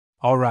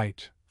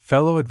Alright,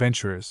 fellow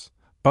adventurers,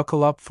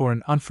 buckle up for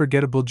an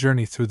unforgettable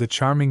journey through the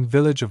charming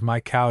village of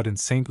Micoud in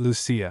St.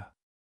 Lucia.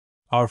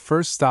 Our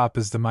first stop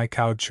is the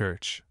Micoud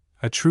Church,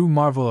 a true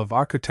marvel of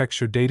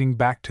architecture dating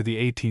back to the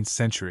 18th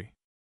century.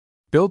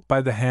 Built by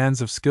the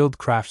hands of skilled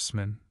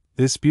craftsmen,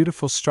 this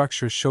beautiful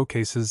structure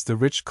showcases the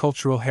rich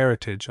cultural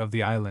heritage of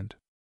the island.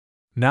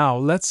 Now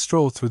let's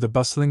stroll through the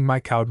bustling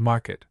Micoud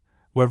market,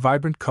 where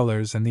vibrant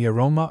colors and the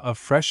aroma of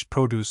fresh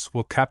produce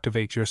will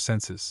captivate your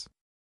senses.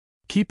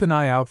 Keep an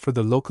eye out for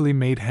the locally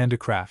made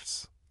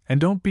handicrafts, and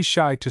don't be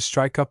shy to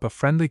strike up a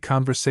friendly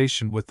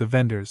conversation with the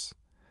vendors.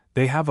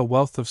 They have a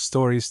wealth of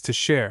stories to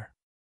share.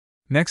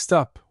 Next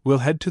up, we'll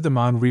head to the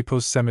Mount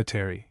Repos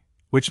Cemetery,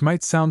 which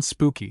might sound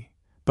spooky,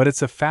 but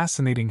it's a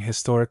fascinating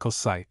historical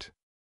site.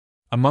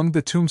 Among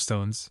the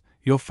tombstones,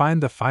 you'll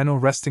find the final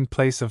resting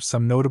place of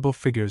some notable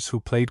figures who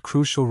played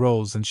crucial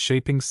roles in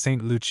shaping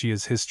St.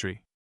 Lucia's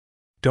history.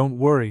 Don't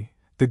worry,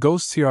 the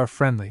ghosts here are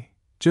friendly,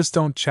 just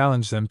don't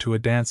challenge them to a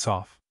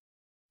dance-off.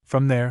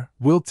 From there,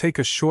 we'll take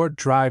a short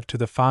drive to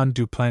the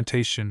Fondue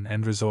Plantation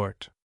and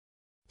Resort.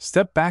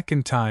 Step back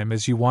in time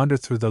as you wander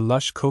through the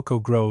lush cocoa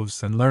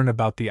groves and learn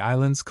about the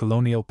island's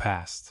colonial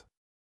past.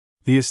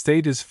 The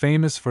estate is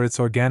famous for its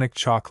organic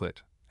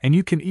chocolate, and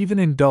you can even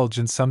indulge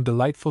in some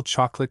delightful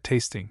chocolate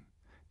tasting.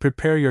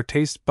 Prepare your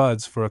taste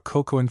buds for a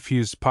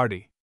cocoa-infused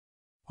party.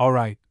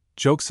 Alright,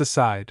 jokes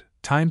aside,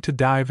 time to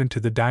dive into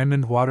the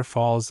Diamond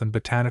Waterfalls and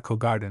Botanical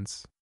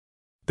Gardens.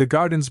 The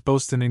gardens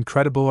boast an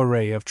incredible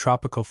array of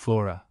tropical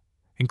flora,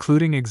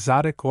 including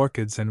exotic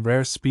orchids and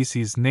rare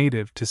species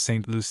native to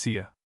St.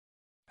 Lucia.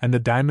 And the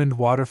Diamond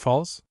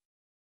Waterfalls?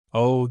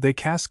 Oh, they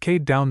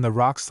cascade down the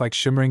rocks like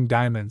shimmering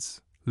diamonds,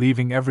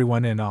 leaving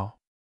everyone in awe.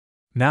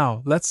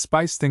 Now, let's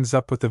spice things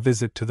up with a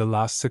visit to the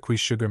La Sequi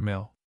Sugar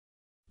Mill.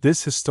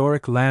 This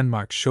historic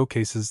landmark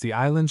showcases the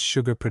island's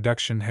sugar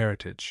production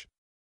heritage.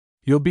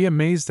 You'll be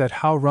amazed at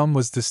how rum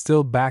was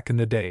distilled back in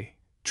the day.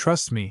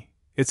 Trust me,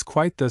 it's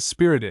quite the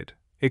spirited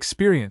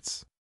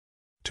experience.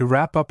 To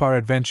wrap up our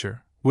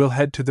adventure, we'll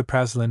head to the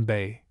Praslin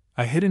Bay,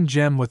 a hidden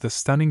gem with a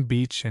stunning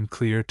beach and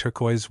clear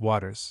turquoise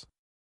waters.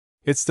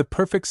 It's the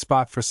perfect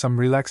spot for some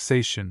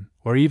relaxation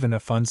or even a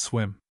fun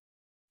swim.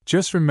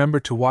 Just remember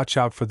to watch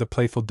out for the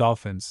playful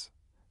dolphins.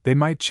 They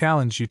might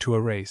challenge you to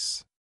a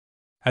race.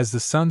 As the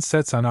sun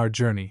sets on our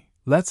journey,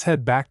 let's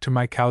head back to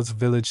Micoud's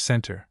village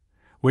center,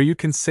 where you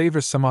can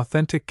savor some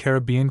authentic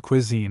Caribbean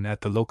cuisine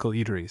at the local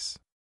eateries.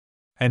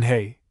 And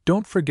hey,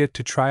 don't forget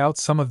to try out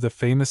some of the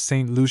famous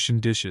St. Lucian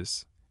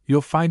dishes.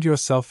 You'll find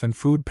yourself in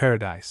food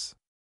paradise.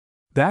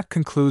 That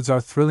concludes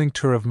our thrilling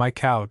tour of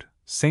Micoud,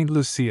 St.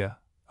 Lucia,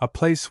 a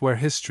place where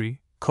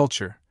history,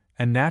 culture,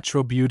 and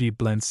natural beauty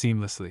blend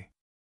seamlessly.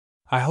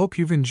 I hope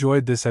you've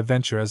enjoyed this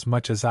adventure as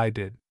much as I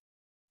did.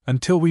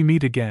 Until we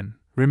meet again,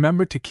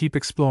 remember to keep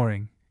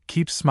exploring,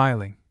 keep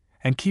smiling,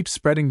 and keep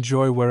spreading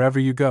joy wherever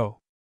you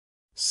go.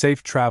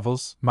 Safe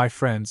travels, my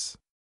friends.